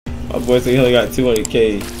My boy said he only got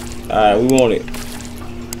 200K. Alright, we want it.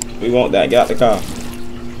 We want that. Get out the car.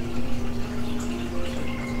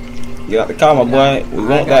 Get out the car, my boy. We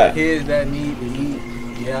want that. Kids that need to eat.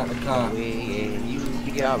 Get out the car.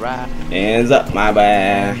 You be alright. Hands up, my boy.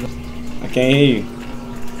 I can't hear you.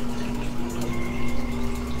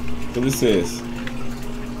 What is this?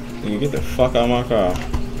 You get the fuck out of my car.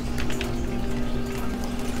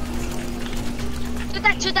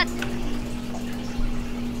 Shoot that.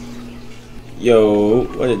 Yo,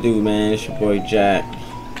 what it do, man? It's your boy Jack.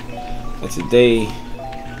 And today,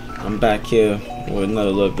 I'm back here with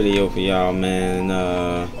another little video for y'all, man.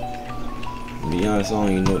 To be honest, I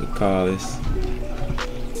don't even know what to call this.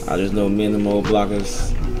 I just know me and them old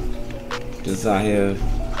blockers just out here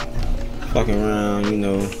fucking around, you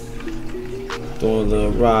know, doing a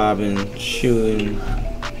little robbing, shooting,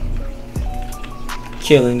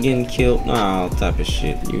 killing, getting killed, all type of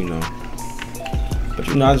shit, you know. But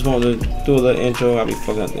you know, I just wanted to do a little intro. I'll be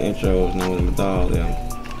fucking up the intros, you know, with my dog them.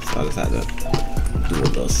 So I just had to do a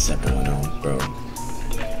little second one on, bro.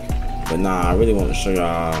 But nah, I really want to show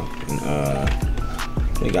y'all,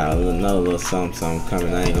 and we got another little something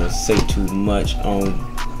coming. I ain't gonna say too much on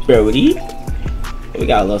Brody. We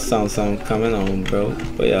got a little something coming on, bro.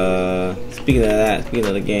 But speaking of that, speaking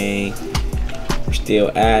of the game, we're still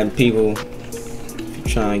adding people. If you're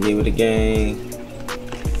trying to get with the game,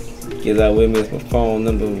 get that with me. It's my phone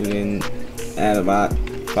number. We can add about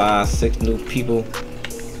 5-6 new people.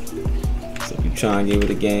 So if you're trying to get with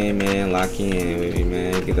the game, man, lock in with me,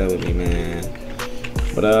 man. Get that with me, man.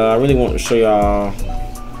 But I really want to show y'all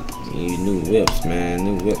these new whips, man.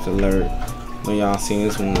 New whips alert. I know y'all seen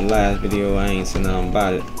this one in the last video. I ain't seen nothing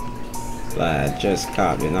about it. But I just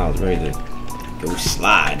copied it and I was ready to go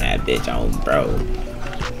slide that bitch on, bro.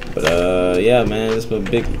 But yeah, man, this was a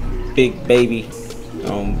big baby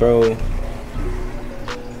on, bro.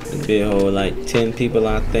 This big hole like 10 people,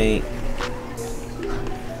 I think.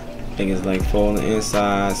 I think it's like 4 on the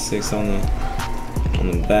inside, 6 on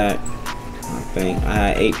the back. I think I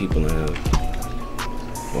had 8 people in here.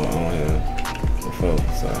 Well, on here before,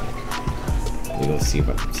 so we're gonna see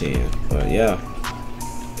about the 10. But yeah,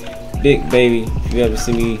 big baby. If you ever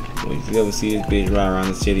see me, or if you ever see this bitch ride around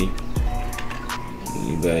the city,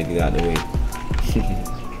 you better get out the way.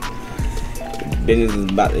 Business is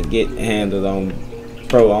about to get handled on,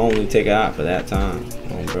 bro. I only take it out for that time,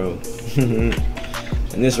 on, bro.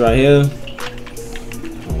 And this right here,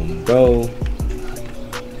 on, bro,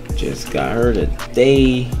 just got her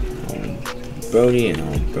today, on Brody, and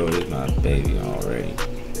on, bro, this is my baby already.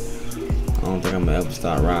 I don't think I'm gonna ever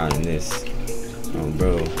start riding this, on,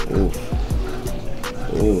 bro. Oof.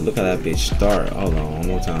 Ooh, look how that bitch start. Hold on, one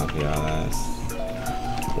more time for y'all ass.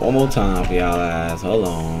 One more time for y'all ass. Hold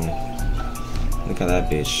on. Look how that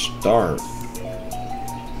bitch start.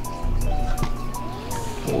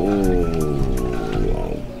 Ooh,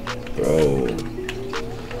 oh, bro.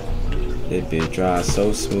 This bitch drives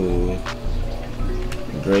so smooth.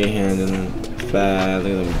 Great handling, fast.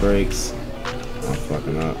 Look at them brakes. I'm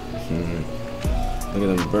fucking up. Look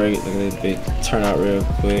at them brakes. Look at this bitch turn out real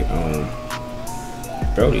quick.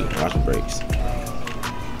 Brody, watch the brakes.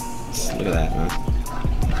 Look at that, man.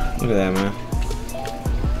 Look at that, man.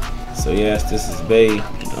 So yes, this is Bay.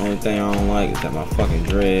 The only thing I don't like is that my fucking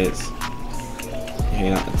dreads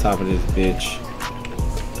hanging out the top of this bitch.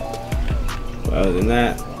 But other than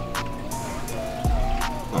that,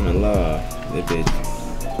 I'm in love. This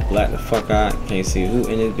bitch black the fuck out. Can't see who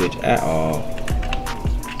in this bitch at all.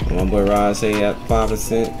 My boy Rod say at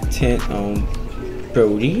 5% tint on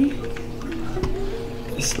Brody.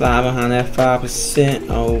 Slide behind that 5%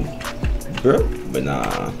 on bro. But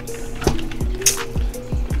nah.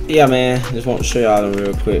 Yeah, man, just want to show y'all them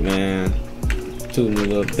real quick, man. 2 new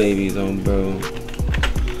little babies on, bro.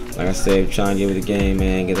 Like I said, trying to get with the game,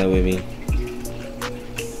 man. Get that with me.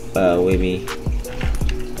 With me.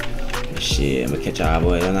 Shit, I'm gonna catch y'all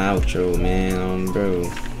boys on the outro, man. On, bro.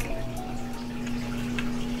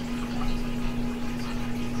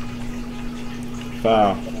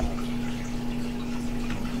 Foul.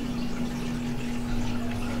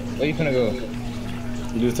 Where you finna go?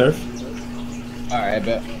 You do turf? Alright,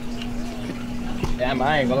 bet. Damn,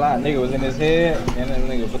 I ain't gonna lie, nigga was in his head, and then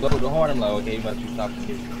nigga blew the horn. I'm like, okay, you must be talking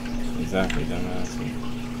to me. Exactly, dumbass.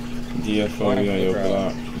 DFO, we on your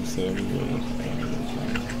block. You said we will.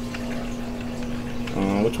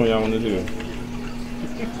 Which one y'all want to do?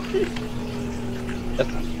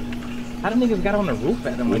 How the niggas got on the roof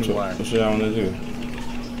at them when you are? Which y'all want to do?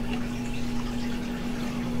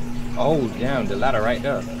 Oh, damn, the ladder right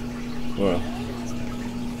there. Where?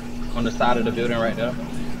 On the side of the building right there.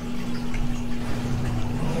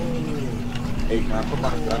 Hey, man, put my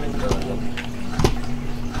gun in your glove.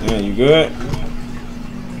 Yeah, you good?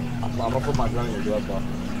 I'm gonna put my gun in your glove box.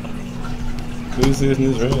 Who's this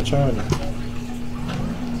in this red charger?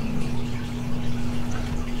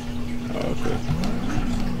 Oh, okay.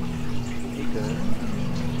 He good.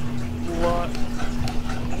 What?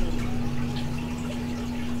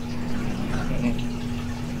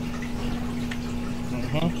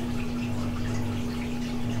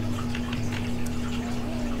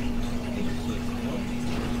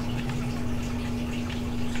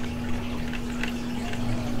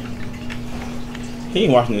 He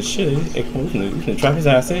ain't watching this shit. Hey, come on, we can trap his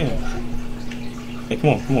ass in. Hey,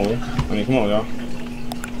 come on, bro. I mean, come on, y'all.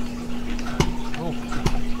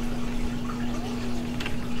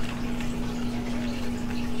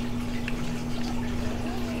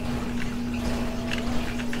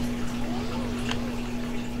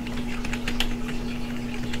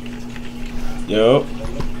 Yo.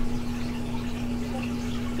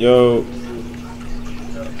 Yo.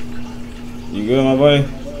 You good, my boy?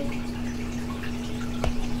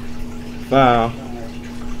 Wow.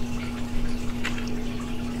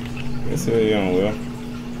 Let's see what you're on, Will.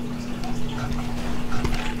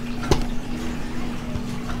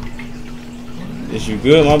 Is you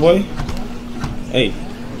good, my boy? Hey,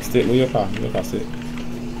 stick, move your car, sit.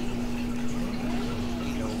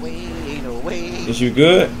 Ain't no way. Is you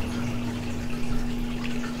good?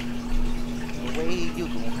 You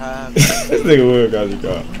gon' have This nigga Will got the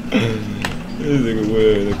car. This nigga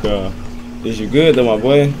Will in the car. Is you good though, my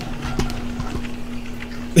boy?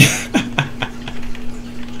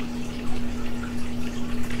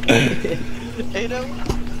 Hey, no.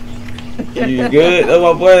 You good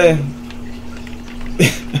though, my boy?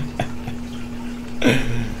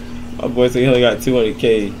 My boy said he only got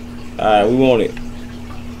 200K. Alright, we want it.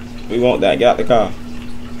 We want that. Get out the car.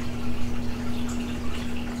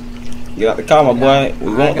 Get out the car, my boy.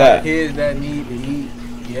 We want that. Kids that need to eat.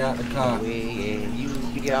 Get out the car. And you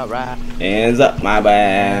be alright. Hands up, my boy.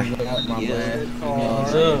 Hands up, my Yeah. man.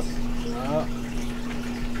 Hands up.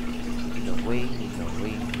 No way.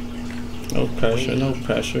 No pressure, no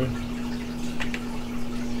pressure.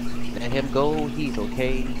 Let him go. He's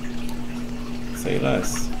okay. Say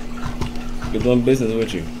less. Good doing business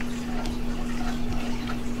with you.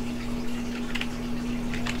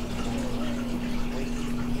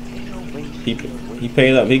 He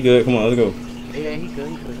paid up. He good. Come on, let's go. Yeah, he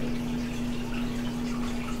good.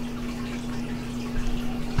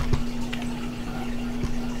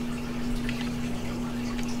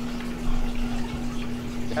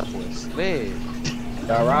 That boy slid.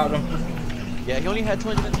 Y'all robbed him? Yeah, he only had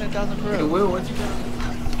 210,000 for Hey, real. Will, what you got?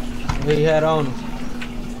 What he had on him?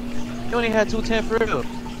 He only had 210 for real.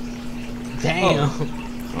 Damn.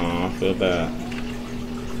 Oh, I feel bad.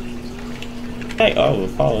 Hey, I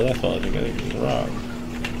would follow that fella to get robbed.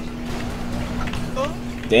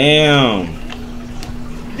 Damn.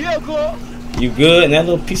 Yeah, girl. You good? And that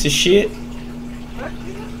little piece of shit?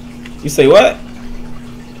 You say what?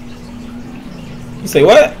 You say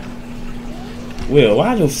what? Will,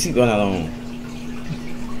 why your seatbelt not on?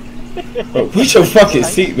 Bro, put your fucking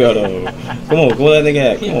seatbelt on. Come on, go let that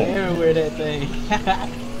nigga out. Come on. Everywhere that thing.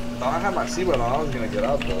 No, I had my seatbelt on. I was gonna get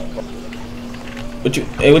out though. What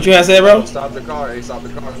you had said, bro? Stop the car. Hey, stop the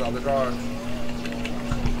car. Stop the car.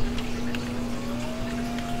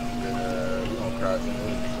 Yeah, we gonna crash into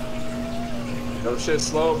it. No shit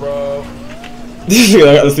slow, bro. This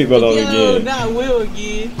nigga got the seatbelt on Yo, again. not Will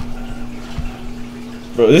again.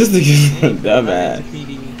 Bro, this nigga's dumbass.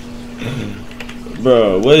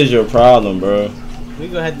 Bro, what is your problem, bro? We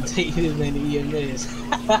gonna have to take this man to EMS.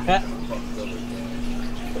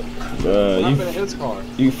 Bro, I'm in his car.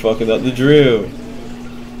 you fucking up the drill.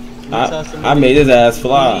 I made his ass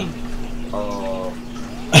fly. Oh.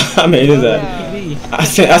 I made his ass.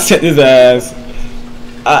 I sent his ass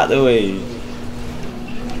out the way.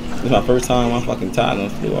 This is my first time my fucking tire done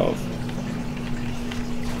flew off.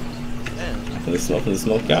 For the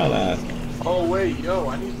smoke y'all ass. Oh wait, yo,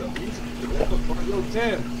 I need the music. What the fuck, yo,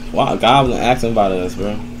 Tim? Wow, Goblin asking about us,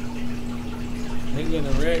 bro. Nigga in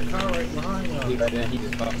a red car right behind y'all. He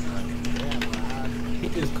just called somebody. He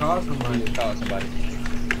just called somebody. He just called somebody.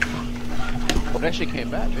 Oh, that shit came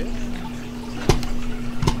back, bitch.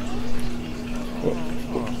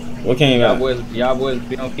 What came Y'all out? boys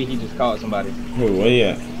be on feet. He just called somebody. Who? Where you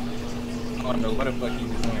at? I don't know what the fuck he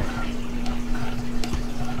was doing.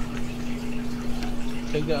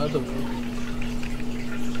 Take the other one.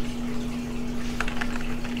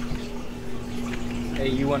 Hey,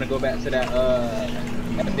 you want to go back to that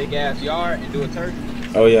big ass yard and do a turkey?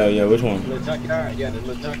 Oh yeah, which one? Little junkyard, yeah, the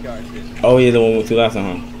little junkyard shit. Oh yeah, the one we went to last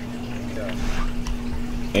time, huh? Yeah.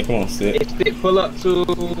 Hey, come on, sit. Hey, stick, pull up to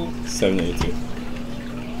 782.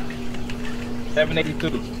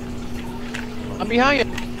 782. I'm behind you.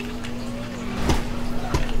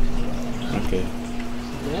 Okay.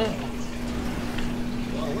 Yeah.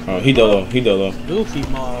 Oh, he dolo. He dolo. Goofy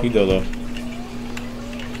mob. He dolo.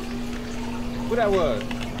 Who that was?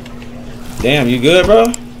 Damn, you good, bro?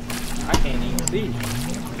 I can't even see.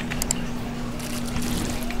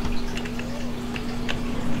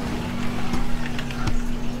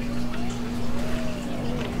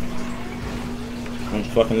 I'm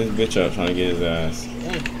fucking this bitch up trying to get his ass.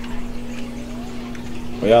 Damn.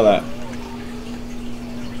 Where y'all at?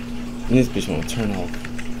 And this bitch won't turn off.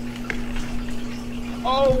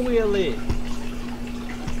 Oh, Willie.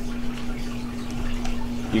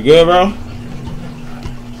 You good, bro?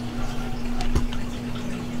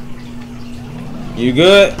 You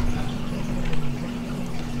good?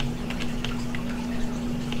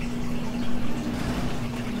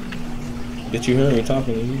 Did you hear me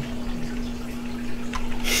talking to you?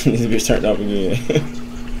 This bitch turned off again.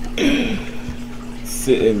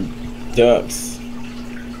 Sitting ducks.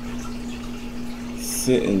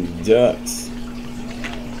 Sitting ducks.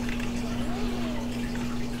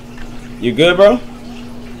 You good, bro?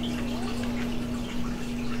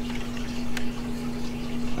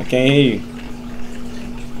 I can't hear you.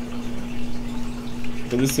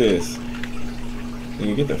 What this is?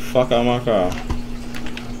 Nigga, get the fuck out of my car.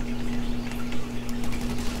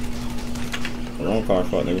 Wrong car,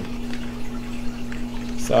 fuck nigga.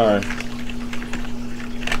 Sorry.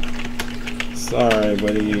 Sorry,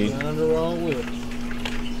 buddy. On the wrong wheel.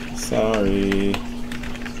 Sorry.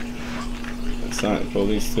 It's not the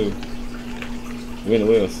police too. We in the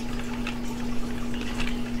wheels.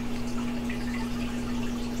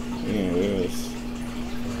 We in the wheels.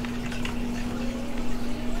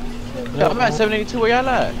 Yeah, I'm at 782. Where y'all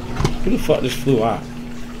at? Who the fuck just flew out?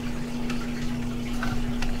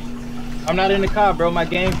 I'm not in the car, bro. My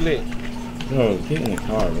game flipped. Bro, get in the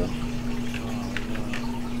car, bro.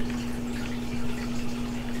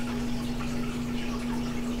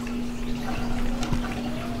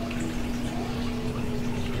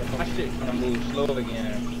 My shit gonna move slow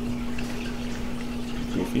again.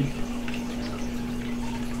 Goofy.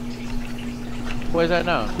 Where's that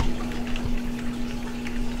now?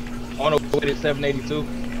 On the way to 782.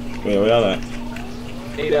 Wait, where y'all at?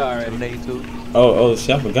 They there already. 782. Oh,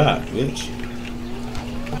 shit, I forgot, bitch.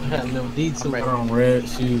 Had a little detour on red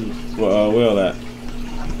shoes. Well, where y'all at?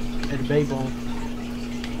 At the baby bone.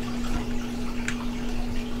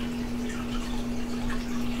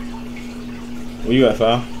 Where you at,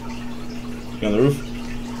 File? You on the roof?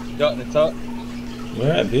 Duck the top.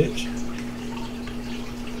 Where at, bitch?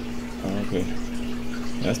 Oh, okay.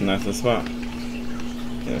 That's a nice little spot.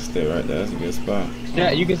 Yeah, stay right there. That's a good spot.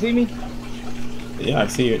 Yeah, you can see me? Yeah, I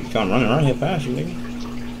can see you come running right here past you, nigga.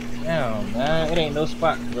 Damn, man. It ain't no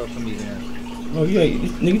spot, bro, for me, man. Oh,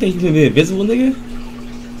 nigga think you can be invisible, nigga?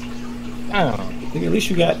 Damn. Nigga, at least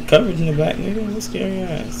you got coverage in the back, nigga. What scary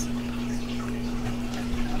ass.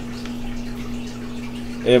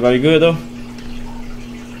 Everybody good, though?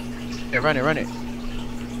 Yeah, run it, run it.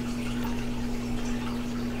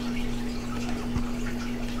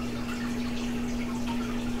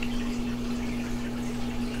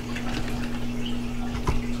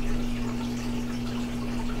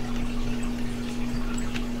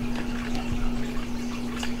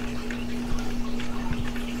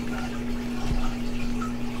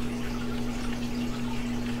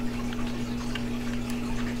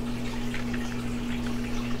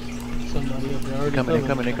 Somebody up there already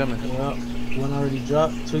They coming. Yep. One already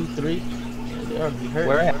dropped. 2, 3. They already hurt.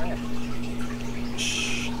 Where at?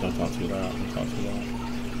 Shh, don't talk too loud. Don't talk too loud.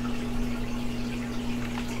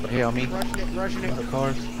 Here on me. Rushing it. The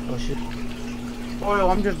cars. Oh shit. Oil,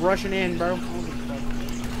 I'm just rushing in, bro.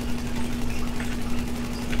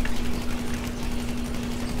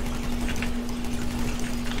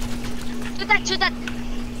 Shoot that.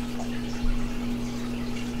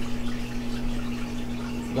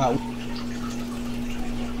 Got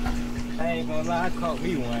I ain't gonna lie, I caught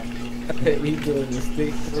me one. he doing the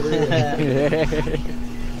stick for real.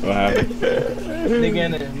 What happened? Nigga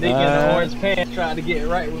in the orange pants tried to get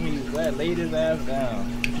right with me. That laid his ass down.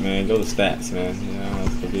 Man, go to stats, man. Yeah,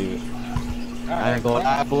 let's believe it. I ain't gonna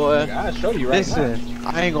lie, boy. I'll show you right Listen,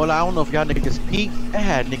 I ain't gonna lie. I don't know if y'all niggas peek. They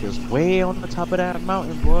had niggas way on the top of that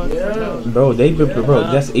mountain, boy. Yeah. Bro, bro,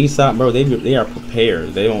 that's east side, bro. They are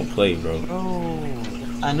prepared. They don't play, bro. Oh.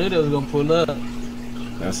 I knew they was gonna pull up.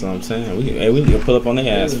 That's what I'm saying. We need to pull up on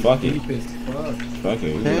their ass. Fuck it. Fuck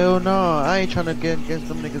it. Hell no, I ain't trying to get against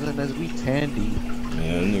them niggas unless we 10 deep.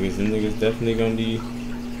 Yeah, them niggas definitely gonna be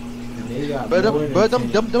They got But more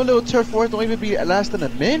than them 10. little turf wars don't even be lasting a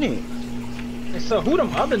minute. And so who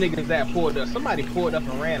them other niggas that pulled up? Somebody pulled up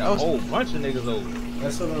and ran a whole bunch of niggas over.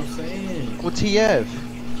 That's what I'm saying. OTF.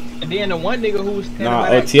 And then the one nigga who was Nah,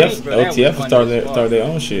 OTF started their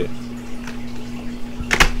own shit.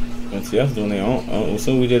 OTF doing their own. As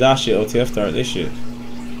soon as we did our shit, OTF started this shit.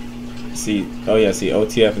 See,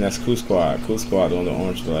 OTF and that's Coup Squad. Coup Squad doing the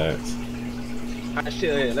orange flags. Let's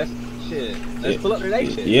pull up to that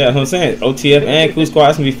shit. Yeah, that's what I'm saying. OTF and Coup Squad,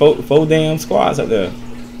 it's gonna be four damn squads up there.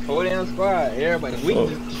 4 damn squad, everybody. We can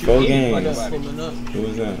just shoot Four any games. fucking body. Who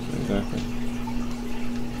was that? Exactly.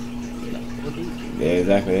 Yeah,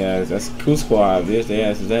 exactly. Yeah, that's Coup Squad, bitch. Their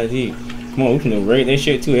ass is that deep. Come on, we can rate that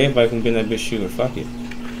shit too. Everybody can be in that bitch shooting. Fuck it.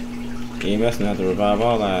 EMS gonna have to revive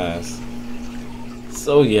all eyes.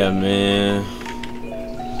 So yeah, man.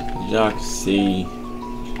 Y'all can see.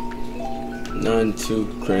 Nothing too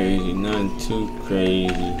crazy. Nothing too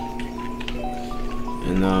crazy.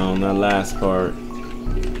 And on that last part,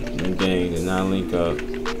 the gang did not link up.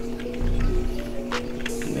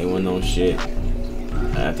 They went on shit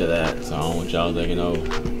after that, so I don't want y'all thinking, oh,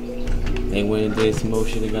 they went and did some more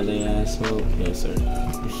shit, they got their ass smoked. Yes, sir.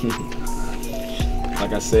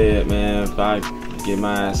 Like I said, man, if I get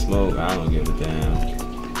my ass smoked, I don't give a damn.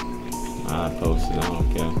 I post it, I don't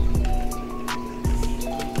care.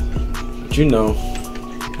 But you know,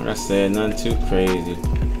 like I said, nothing too crazy.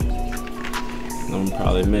 I'm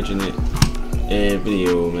probably mention it every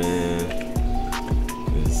video, man.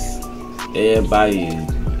 Everybody is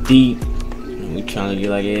deep. We trying to get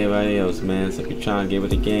like everybody else, man. So if you're trying to get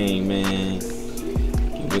with the game, man,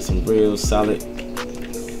 get with some real solid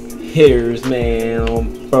hitters, man,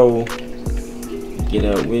 on bro. Get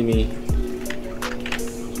up with me.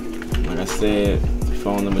 Like I said, the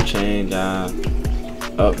phone number change, I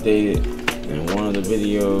updated in one of the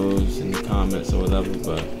videos in the comments or whatever,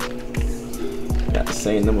 but got the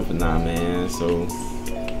same number for now, man. So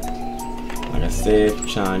like I said, if you're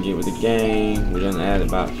trying to get with the game, we done added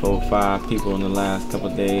about 4 or 5 people in the last couple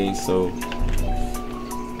of days. So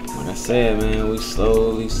like I said, man, we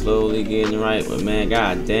slowly getting right. But man,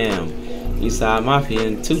 goddamn, Eastside Mafia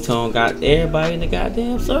and Two Tone got everybody in the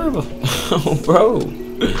goddamn server. Oh, bro.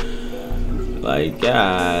 Like,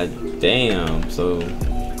 goddamn. So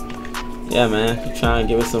yeah, man, if you're trying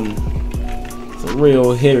to get with some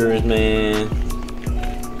real hitters, man,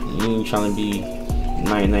 you ain't trying to be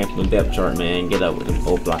 99th on the depth chart, man. Get up with them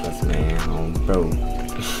Oblockers, man. Bro.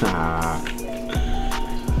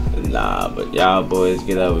 Nah, but y'all boys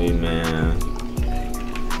get up with me, man.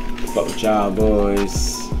 Fuck with y'all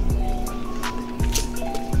boys.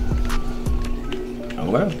 Oh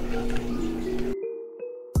well.